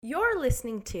You're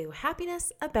listening to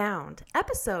Happiness Abound,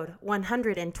 episode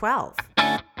 112.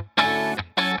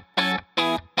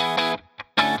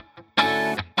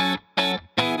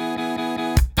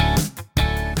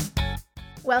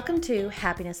 Welcome to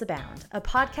Happiness Abound, a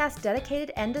podcast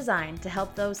dedicated and designed to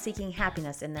help those seeking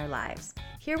happiness in their lives.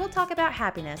 Here we'll talk about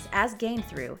happiness as gained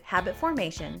through habit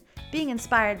formation, being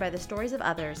inspired by the stories of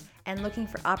others, and looking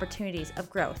for opportunities of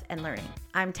growth and learning.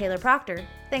 I'm Taylor Proctor.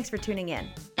 Thanks for tuning in.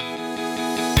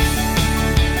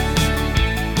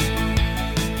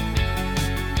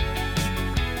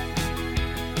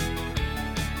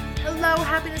 Hello,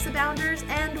 Happiness Abounders,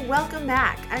 and welcome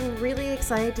back. I'm really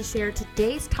excited to share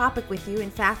today's topic with you. In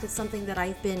fact, it's something that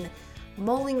I've been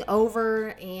mulling over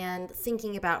and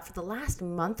thinking about for the last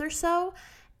month or so,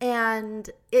 and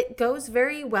it goes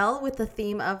very well with the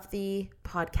theme of the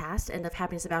podcast and of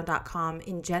happinessabound.com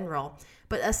in general,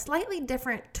 but a slightly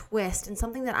different twist and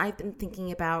something that I've been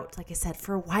thinking about, like I said,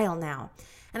 for a while now.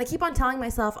 And I keep on telling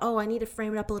myself, I need to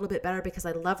frame it up a little bit better because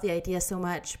I love the idea so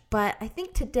much, but I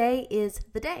think today is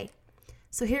the day.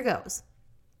 So here goes.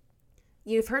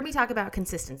 You've heard me talk about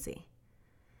consistency.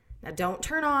 Now don't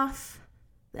turn off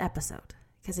the episode,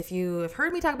 because if you have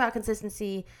heard me talk about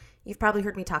consistency, you've probably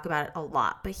heard me talk about it a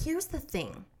lot. But here's the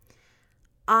thing.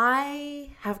 I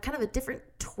have kind of a different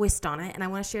twist on it, and I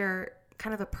want to share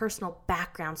kind of a personal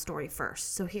background story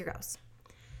first. So here goes.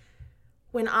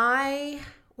 When I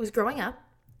was growing up,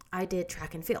 I did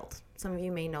track and field. Some of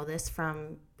you may know this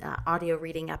from audio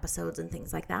reading episodes and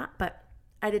things like that, but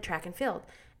I did track and field.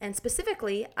 And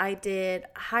specifically, I did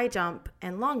high jump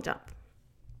and long jump.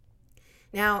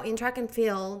 Now, in track and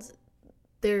field,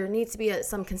 there needs to be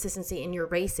some consistency in your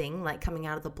racing, like coming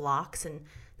out of the blocks, and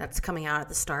that's coming out at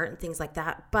the start and things like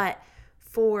that. But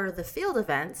for the field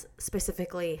events,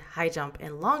 specifically high jump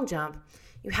and long jump,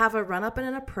 you have a run up and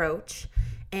an approach.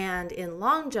 And in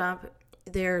long jump,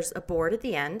 there's a board at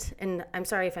the end. And I'm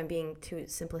sorry if I'm being too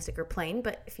simplistic or plain,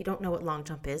 but if you don't know what long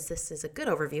jump is, this is a good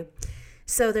overview.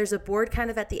 So there's a board kind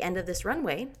of at the end of this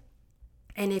runway,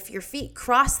 and if your feet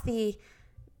cross the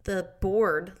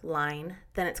board line,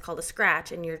 then it's called a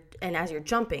scratch, and as you're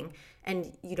jumping,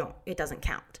 and it doesn't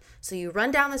count. So you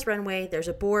run down this runway, there's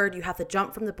a board, you have to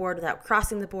jump from the board without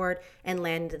crossing the board and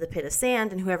land into the pit of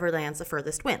sand, and whoever lands the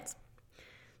furthest wins.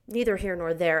 Neither here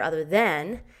nor there, other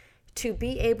than to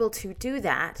be able to do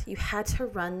that, you had to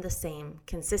run the same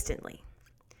consistently.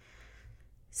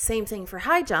 Same thing for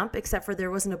high jump, except for there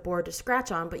wasn't a board to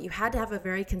scratch on, but you had to have a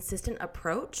very consistent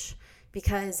approach,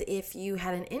 because if you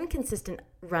had an inconsistent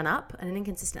run up and an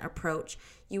inconsistent approach,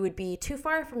 you would be too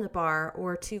far from the bar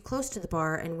or too close to the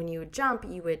bar, and when you would jump,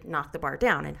 you would knock the bar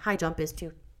down. And high jump is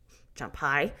to jump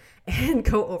high and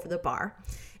go over the bar,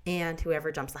 and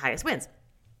whoever jumps the highest wins.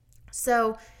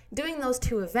 So doing those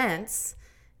two events,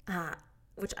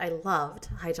 which I loved,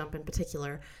 high jump in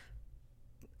particular,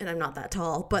 and I'm not that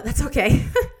tall, but that's okay.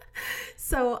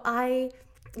 So I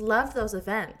love those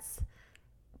events.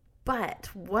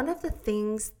 But one of the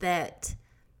things that,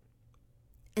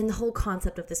 and the whole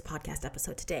concept of this podcast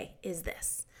episode today is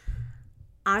this.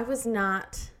 I was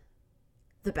not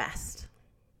the best.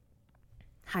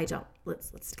 High jump.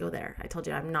 Let's go there. I told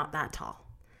you I'm not that tall.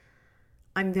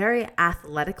 I'm very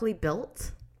athletically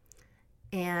built,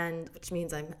 and which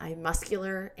means I'm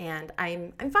muscular, and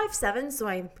I'm 5'7", so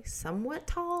I'm somewhat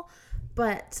tall,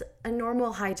 but a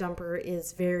normal high jumper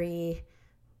is very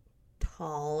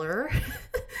taller,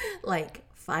 like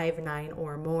 5'9"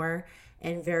 or more,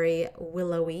 and very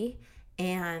willowy,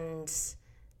 and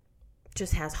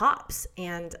just has hops,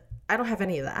 and I don't have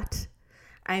any of that.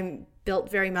 I'm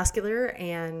built very muscular,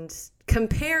 and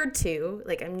compared to,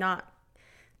 I'm not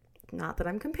that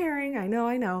I'm comparing, I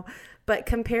know, but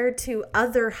compared to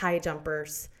other high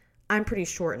jumpers, I'm pretty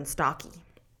short and stocky.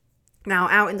 Now,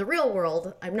 out in the real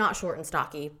world, I'm not short and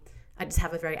stocky. I just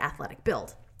have a very athletic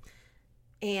build.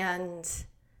 And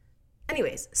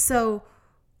anyways, so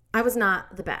I was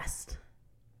not the best.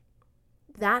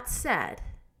 That said,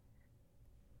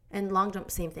 and long jump,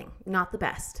 same thing, not the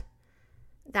best.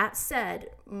 That said,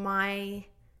 my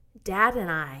dad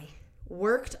and I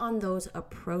worked on those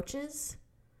approaches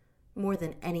more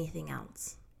than anything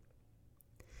else.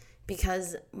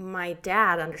 Because my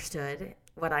dad understood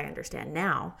what I understand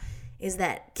now, is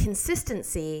that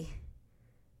consistency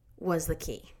was the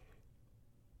key.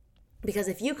 Because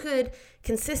if you could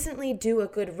consistently do a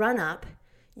good run-up,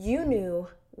 you knew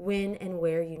when and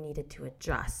where you needed to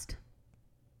adjust.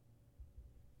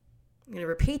 I'm going to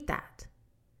repeat that.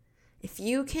 If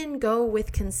you can go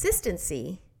with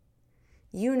consistency,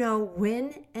 you know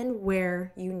when and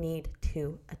where you need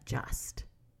to adjust.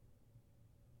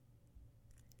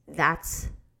 That's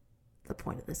the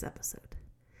point of this episode.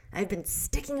 I've been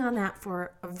sticking on that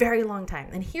for a very long time.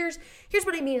 And here's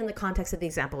what I mean in the context of the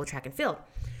example of track and field,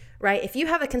 right? If you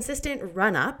have a consistent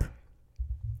run up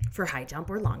for high jump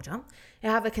or long jump, you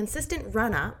have a consistent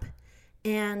run up,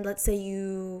 and let's say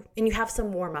you have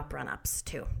some warm up run ups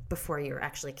too before you're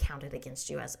actually counted against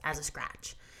you as a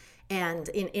scratch. And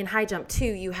in high jump too,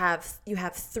 you have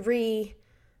 3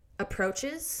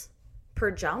 approaches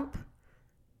per jump,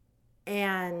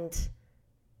 and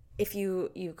if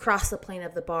you cross the plane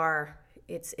of the bar,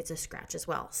 it's a scratch as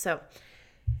well. So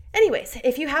anyways,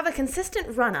 if you have a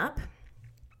consistent run up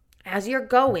as you're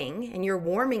going and you're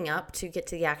warming up to get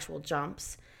to the actual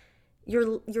jumps,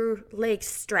 your legs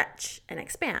stretch and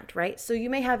expand, right? So you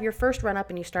may have your first run up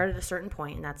and you start at a certain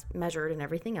point, and that's measured and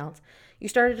everything else. You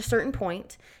start at a certain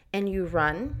point and you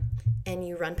run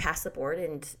past the board,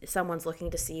 and someone's looking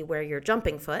to see where your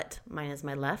jumping foot, mine is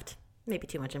my left, maybe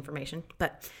too much information,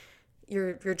 but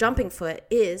your jumping foot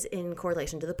is in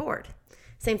correlation to the board.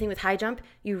 Same thing with high jump.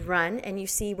 You run and you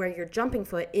see where your jumping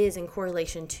foot is in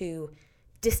correlation to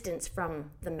distance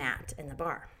from the mat and the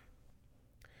bar.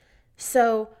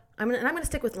 So I'm going to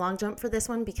stick with long jump for this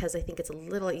one because I think it's a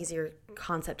little easier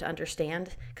concept to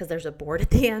understand because there's a board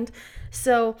at the end.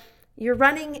 So you're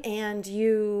running and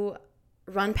you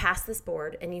run past this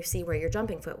board and you see where your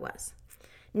jumping foot was.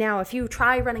 Now, if you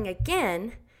try running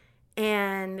again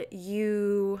and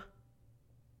you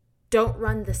don't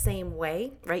run the same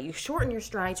way, right? You shorten your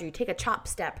strides or you take a chop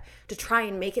step to try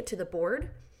and make it to the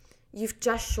board, you've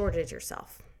just shorted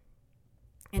yourself.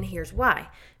 And here's why.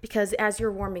 Because as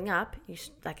you're warming up,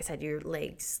 like I said, your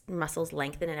legs, muscles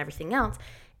lengthen and everything else,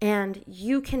 and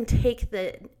you can take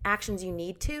the actions you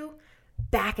need to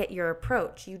back at your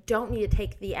approach. You don't need to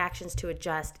take the actions to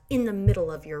adjust in the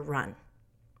middle of your run.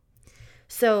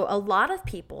 So a lot of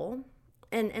people,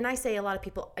 and I say a lot of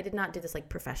people, I did not do this like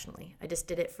professionally. I just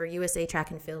did it for USA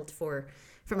Track and Field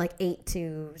from like 8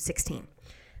 to 16.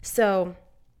 So,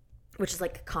 which is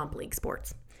like comp league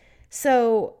sports.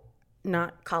 So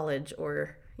not college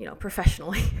or,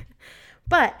 professionally.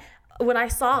 But what I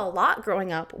saw a lot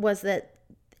growing up was that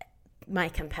my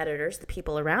competitors, the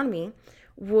people around me,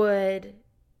 would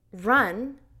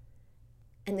run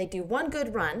and they'd do one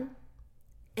good run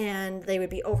and they would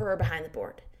be over or behind the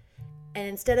board. And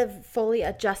instead of fully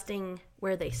adjusting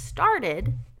where they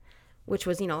started, which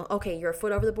was, okay, you're a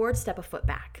foot over the board, step a foot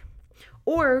back.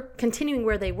 Or continuing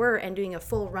where they were and doing a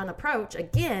full run approach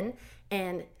again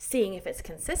and seeing if it's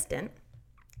consistent,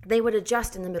 they would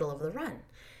adjust in the middle of the run.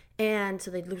 And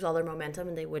so they'd lose all their momentum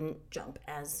and they wouldn't jump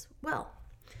as well.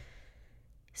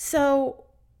 So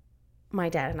my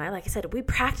dad and I, like I said, we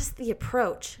practiced the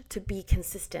approach to be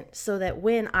consistent so that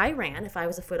when I ran, if I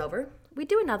was a foot over, we'd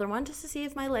do another one just to see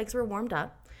if my legs were warmed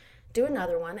up, do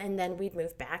another one, and then we'd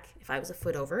move back. If I was a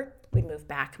foot over, we'd move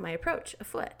back my approach a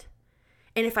foot.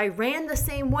 And if I ran the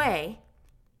same way,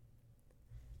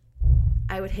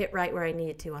 I would hit right where I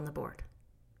needed to on the board.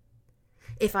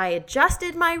 If I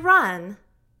adjusted my run,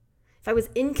 if I was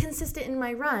inconsistent in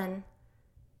my run,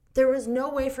 there was no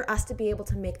way for us to be able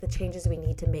to make the changes we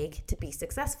need to make to be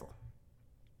successful.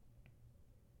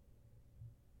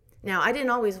 Now, I didn't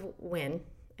always win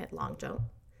at long jump,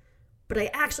 but I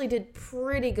actually did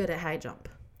pretty good at high jump.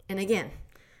 And again,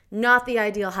 not the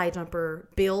ideal high jumper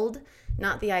build,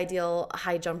 not the ideal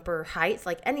high jumper height,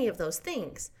 like any of those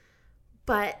things.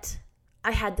 But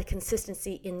I had the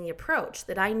consistency in the approach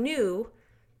that I knew.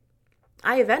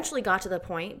 I eventually got to the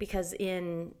point because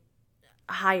in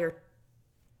higher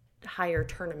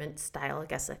tournament style, I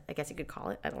guess you could call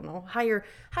it, I don't know, higher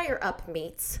up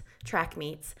meets, track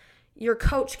meets, your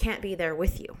coach can't be there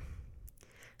with you.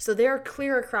 So they're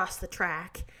clear across the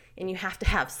track and you have to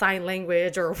have sign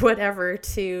language or whatever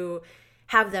to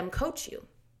have them coach you.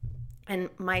 And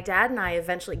my dad and I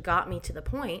eventually got me to the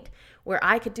point where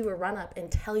I could do a run up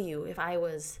and tell you if I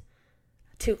was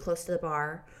too close to the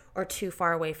bar or too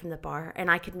far away from the bar,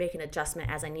 and I could make an adjustment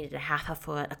as I needed a half a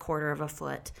foot, a quarter of a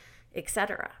foot,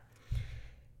 etc.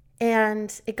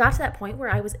 And it got to that point where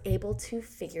I was able to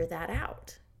figure that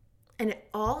out. And it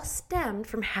all stemmed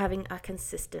from having a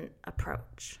consistent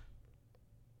approach.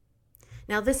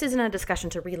 Now, this isn't a discussion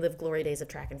to relive glory days of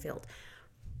track and field.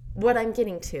 What I'm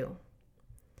getting to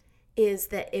is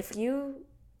that if you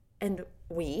and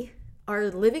we are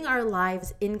living our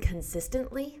lives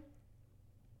inconsistently,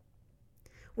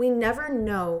 we never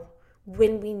know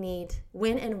when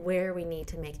and where we need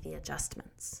to make the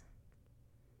adjustments.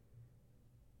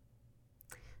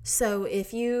 So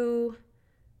if you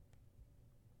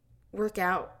work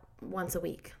out once a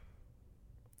week,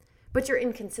 but you're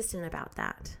inconsistent about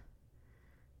that,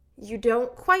 you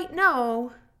don't quite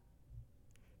know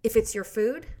if it's your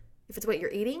food, if it's what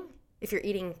you're eating, If you're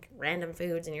eating random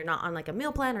foods and you're not on like a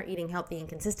meal plan or eating healthy and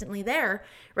consistently there,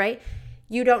 right?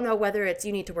 You don't know whether it's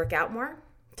you need to work out more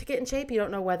to get in shape. You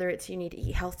don't know whether it's you need to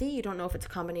eat healthy. You don't know if it's a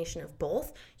combination of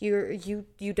both. You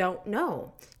don't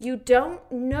know. You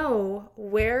don't know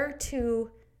where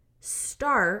to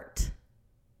start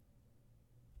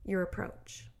your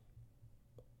approach.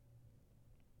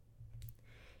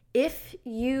 If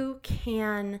you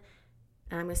can,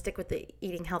 and I'm going to stick with the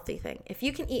eating healthy thing. If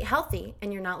you can eat healthy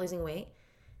and you're not losing weight,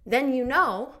 then you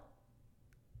know,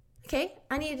 okay,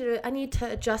 I need to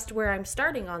adjust where I'm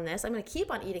starting on this. I'm going to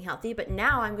keep on eating healthy, but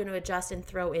now I'm going to adjust and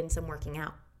throw in some working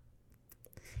out.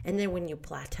 And then when you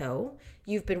plateau,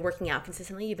 you've been working out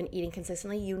consistently, you've been eating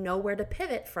consistently, you know where to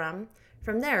pivot from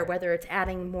there, whether it's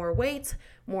adding more weights,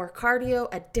 more cardio,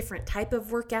 a different type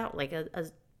of workout, like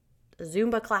a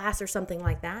Zumba class or something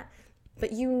like that.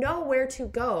 But you know where to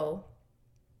go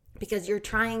because you're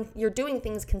doing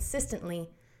things consistently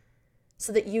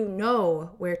so that you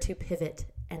know where to pivot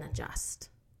and adjust.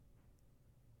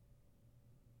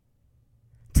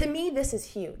 To me, this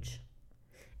is huge,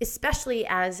 especially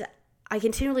as I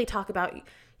continually talk about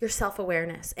your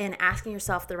self-awareness and asking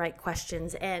yourself the right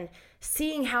questions and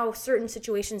seeing how certain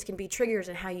situations can be triggers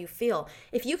and how you feel.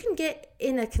 If you can get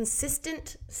in a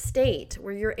consistent state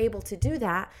where you're able to do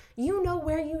that, you know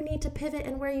where you need to pivot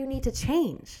and where you need to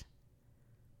change.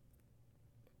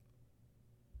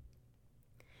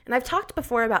 And I've talked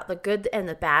before about the good and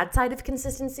the bad side of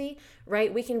consistency,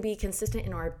 right? We can be consistent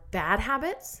in our bad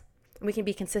habits, and we can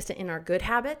be consistent in our good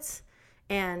habits.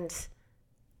 And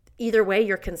either way,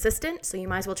 you're consistent, so you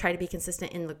might as well try to be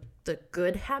consistent in the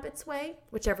good habits way,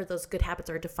 whichever those good habits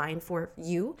are defined for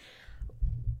you.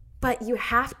 But you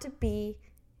have to be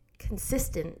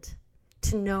consistent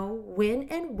to know when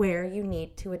and where you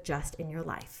need to adjust in your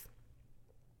life.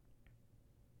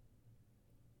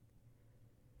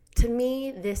 To me,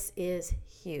 this is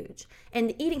huge.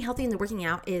 And eating healthy and the working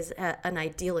out is an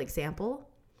ideal example.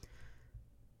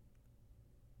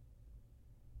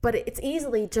 But it's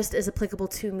easily just as applicable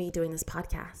to me doing this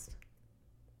podcast,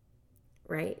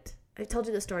 right? I've told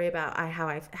you the story about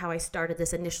how I started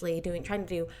this initially trying to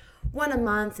do one a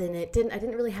month, and I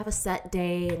didn't really have a set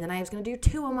day, and then I was going to do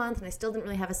 2 a month, and I still didn't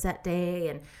really have a set day,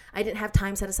 and I didn't have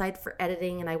time set aside for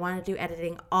editing, and I wanted to do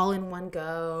editing all in one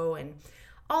go, and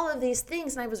all of these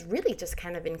things, and I was really just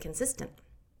kind of inconsistent.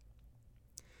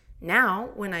 Now,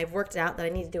 when I've worked out that I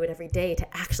need to do it every day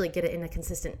to actually get it in a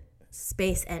consistent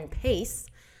space and pace,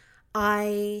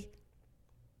 I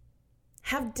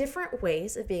have different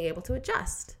ways of being able to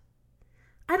adjust.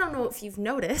 I don't know if you've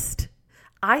noticed,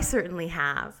 I certainly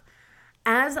have.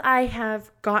 As I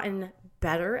have gotten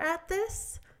better at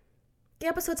this, the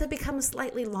episodes have become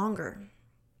slightly longer.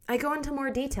 I go into more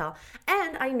detail,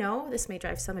 and I know this may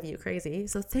drive some of you crazy,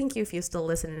 so thank you if you still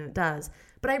listen, and it does,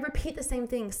 but I repeat the same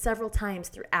thing several times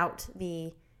throughout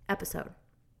the episode.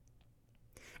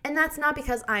 And that's not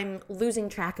because I'm losing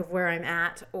track of where I'm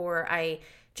at or I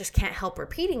just can't help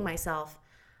repeating myself.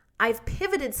 I've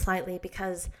pivoted slightly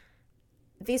because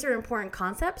these are important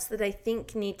concepts that I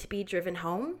think need to be driven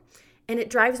home. And it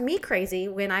drives me crazy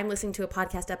when I'm listening to a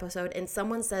podcast episode and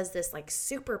someone says this like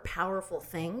super powerful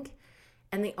thing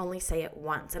and they only say it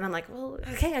once. And I'm like, well,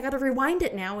 okay, I got to rewind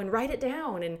it now and write it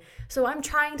down. And so I'm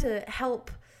trying to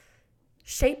help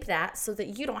shape that so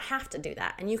that you don't have to do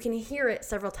that. And you can hear it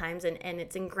several times and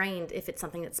it's ingrained if it's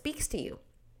something that speaks to you.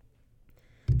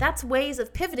 That's ways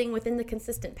of pivoting within the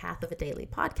consistent path of a daily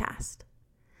podcast.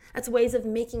 That's ways of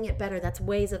making it better. That's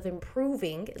ways of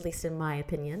improving, at least in my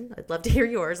opinion. I'd love to hear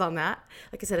yours on that.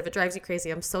 Like I said, if it drives you crazy,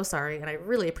 I'm so sorry. And I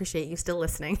really appreciate you still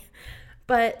listening.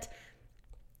 But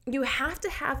you have to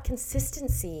have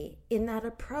consistency in that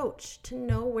approach to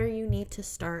know where you need to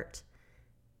start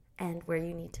and where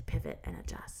you need to pivot and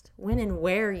adjust, when and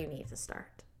where you need to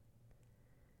start.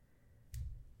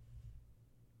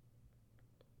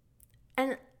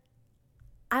 And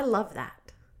I love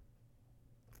that.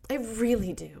 I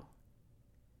really do.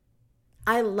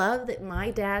 I love that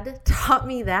my dad taught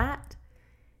me that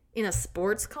in a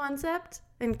sports concept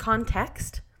and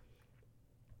context,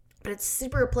 but it's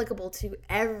super applicable to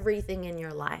everything in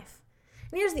your life.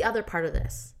 And here's the other part of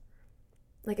this.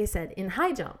 Like I said, in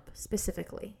high jump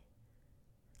specifically,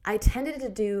 I tended to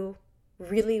do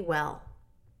really well,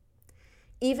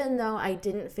 even though I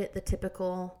didn't fit the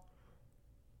typical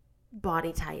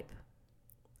body type.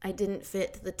 I didn't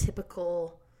fit the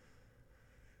typical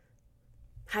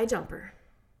high jumper.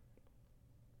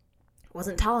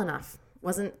 Wasn't tall enough.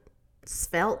 Wasn't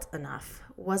svelte enough.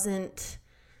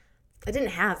 I didn't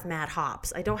have mad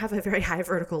hops. I don't have a very high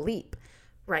vertical leap,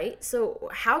 right? So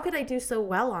how could I do so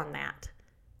well on that?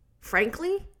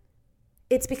 Frankly,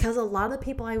 It's because a lot of the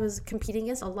people I was competing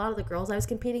against, a lot of the girls I was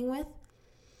competing with,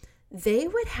 they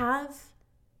would have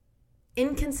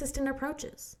inconsistent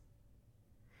approaches.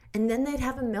 And then they'd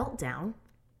have a meltdown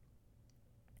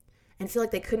and feel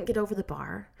like they couldn't get over the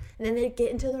bar. And then they'd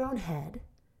get into their own head.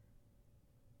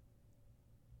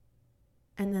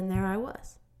 And then there I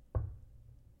was.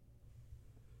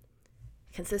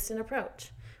 Consistent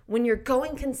approach. When you're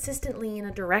going consistently in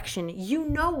a direction, you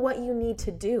know what you need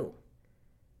to do.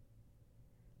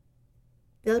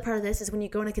 The other part of this is when you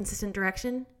go in a consistent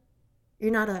direction, you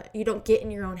don't get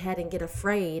in your own head and get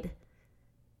afraid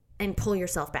and pull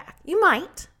yourself back. You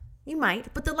might,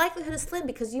 but the likelihood is slim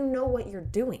because you know what you're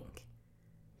doing.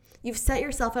 You've set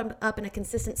yourself up in a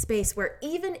consistent space where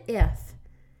even if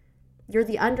you're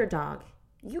the underdog,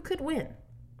 you could win.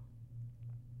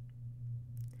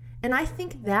 And I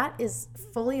think that is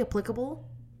fully applicable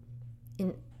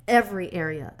in every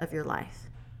area of your life.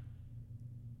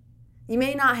 You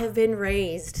may not have been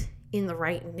raised in the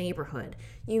right neighborhood.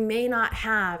 You may not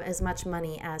have as much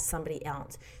money as somebody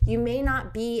else. You may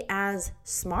not be as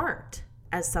smart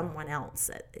as someone else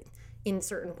in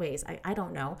certain ways. I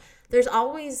don't know.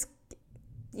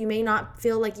 You may not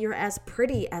feel like you're as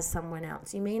pretty as someone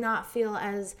else. You may not feel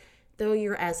as though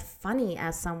you're as funny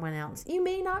as someone else. You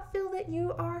may not feel that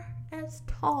you are as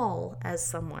tall as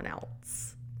someone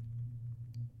else.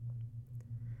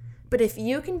 But if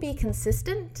you can be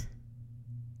consistent,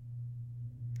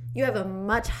 you have a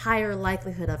much higher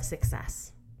likelihood of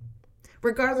success,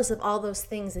 regardless of all those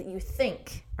things that you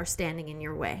think are standing in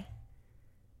your way.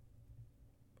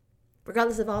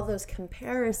 Regardless of all those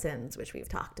comparisons, which we've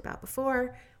talked about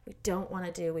before, we don't want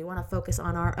to do. We want to focus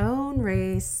on our own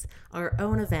race, our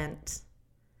own event.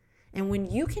 And when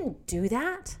you can do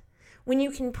that, when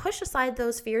you can push aside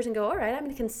those fears and go, all right, I'm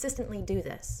going to consistently do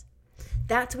this,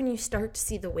 that's when you start to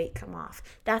see the weight come off.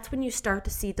 That's when you start to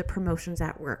see the promotions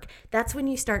at work. That's when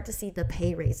you start to see the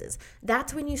pay raises.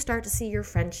 That's when you start to see your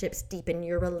friendships deepen,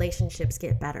 your relationships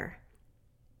get better.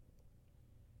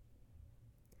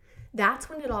 That's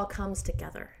when it all comes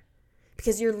together.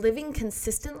 Because you're living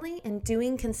consistently and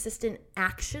doing consistent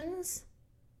actions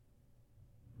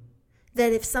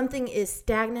that if something is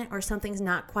stagnant or something's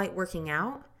not quite working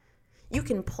out, you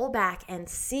can pull back and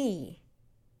see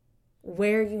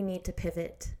where you need to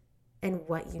pivot and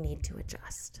what you need to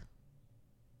adjust.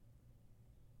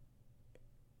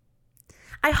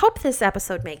 I hope this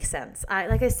episode makes sense.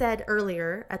 Like I said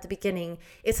earlier at the beginning,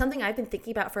 it's something I've been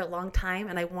thinking about for a long time,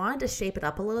 and I wanted to shape it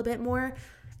up a little bit more.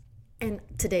 And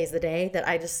today's the day that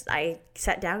I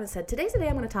sat down and said, today's the day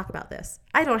I'm going to talk about this.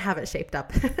 I don't have it shaped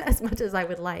up as much as I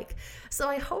would like. So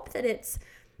I hope that it's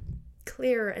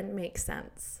clear and makes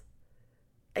sense.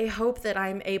 I hope that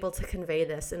I'm able to convey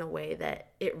this in a way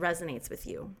that it resonates with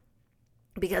you,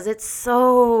 because it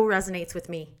so resonates with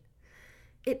me.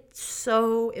 It's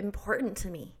so important to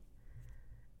me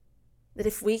that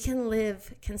if we can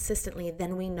live consistently,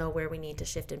 then we know where we need to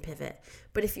shift and pivot.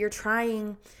 But if you're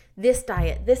trying this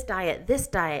diet,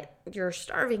 you're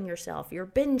starving yourself, you're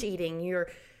binge eating, you're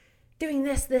doing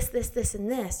this, and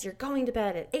this, you're going to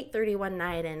bed at 8:30 one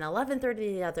night and 11:30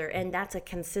 the other, and that's a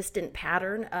consistent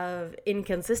pattern of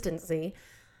inconsistency,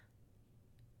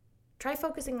 try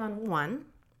focusing on one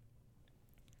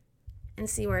and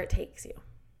see where it takes you.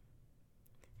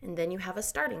 And then you have a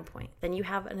starting point. Then you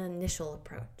have an initial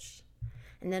approach.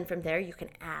 And then from there, you can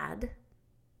add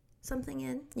something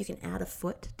in. You can add a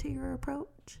foot to your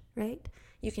approach, right?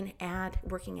 You can add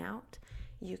working out.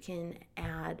 You can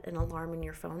add an alarm in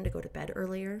your phone to go to bed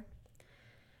earlier.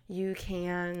 You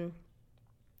can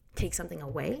take something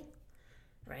away,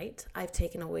 right? I've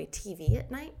taken away TV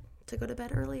at night to go to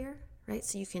bed earlier, right?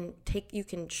 So you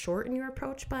can shorten your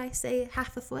approach by, say,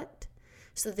 half a foot,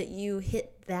 so that you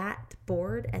hit that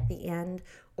board at the end,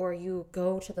 or you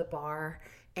go to the bar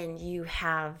and you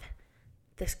have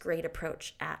this great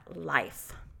approach at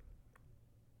life.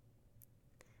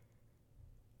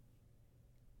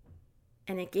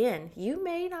 And again, you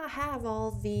may not have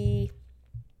all the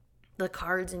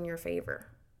cards in your favor,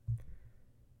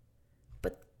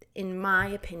 but in my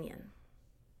opinion,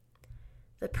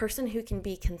 the person who can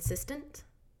be consistent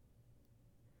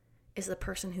is the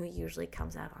person who usually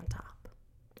comes out on top.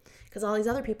 Because all these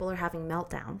other people are having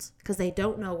meltdowns because they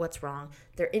don't know what's wrong.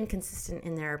 They're inconsistent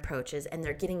in their approaches, and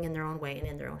they're getting in their own way and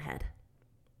in their own head.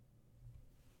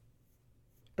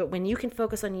 But when you can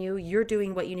focus on you, you're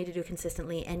doing what you need to do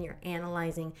consistently, and you're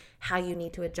analyzing how you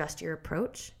need to adjust your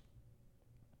approach,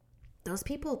 those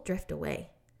people drift away.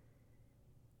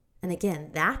 And again,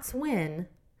 that's when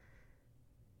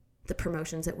the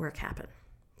promotions at work happen.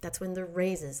 That's when the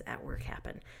raises at work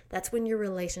happen. That's when your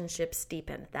relationships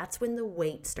deepen. That's when the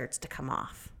weight starts to come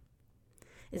off.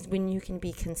 is when you can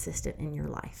be consistent in your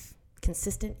life,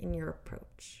 consistent in your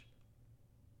approach.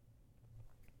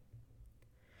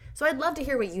 So I'd love to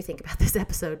hear what you think about this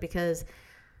episode because,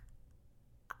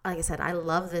 like I said, I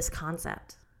love this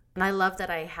concept. And I love that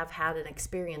I have had an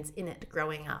experience in it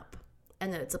growing up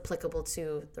and that it's applicable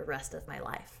to the rest of my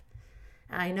life.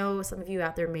 And I know some of you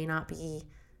out there may not be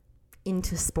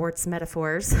into sports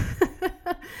metaphors.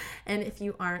 And if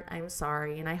you aren't, I'm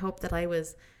sorry. And I hope that I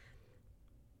was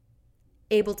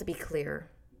able to be clear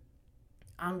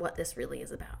on what this really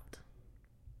is about.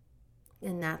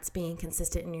 And that's being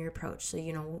consistent in your approach so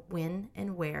you know when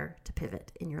and where to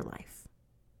pivot in your life.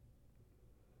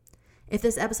 If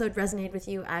this episode resonated with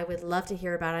you, I would love to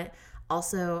hear about it.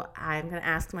 Also, I'm going to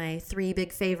ask my 3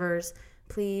 big favors.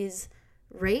 Please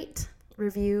rate,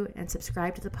 review, and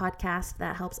subscribe to the podcast.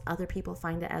 That helps other people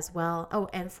find it as well. Oh,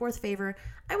 and 4th favor,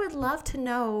 I would love to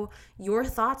know your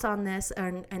thoughts on this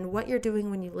and what you're doing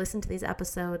when you listen to these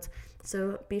episodes.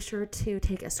 So be sure to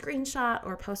take a screenshot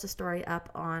or post a story up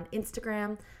on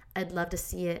Instagram. I'd love to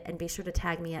see it, and be sure to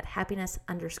tag me at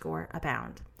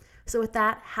happiness_abound. So with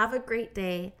that, have a great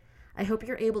day. I hope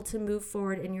you're able to move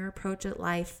forward in your approach at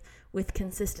life with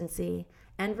consistency.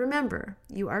 And remember,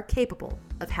 you are capable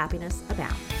of happiness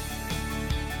abound.